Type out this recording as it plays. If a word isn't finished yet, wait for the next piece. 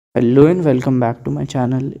Hello and welcome back to my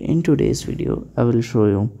channel. In today's video, I will show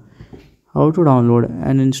you how to download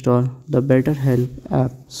and install the BetterHelp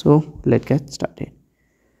app. So let's get started.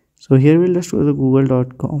 So here we'll just go to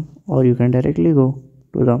google.com, or you can directly go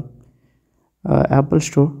to the Apple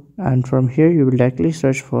Store, and from here you will directly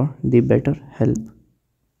search for the BetterHelp.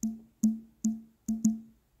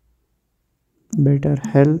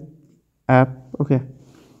 BetterHelp app. Okay.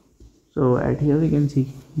 So at here we can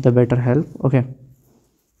see the BetterHelp. Okay.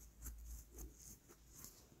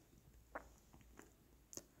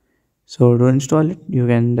 So to install it, you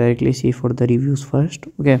can directly see for the reviews first.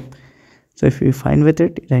 Okay. So if you find with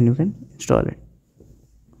it, then you can install it.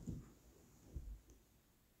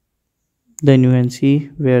 Then you can see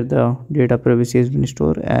where the data privacy has been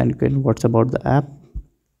stored, and you can what's about the app.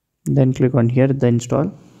 Then click on here the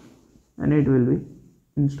install, and it will be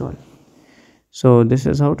installed. So this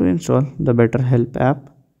is how to install the BetterHelp app.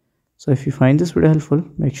 So if you find this video helpful,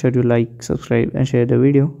 make sure you like, subscribe and share the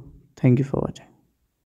video. Thank you for watching.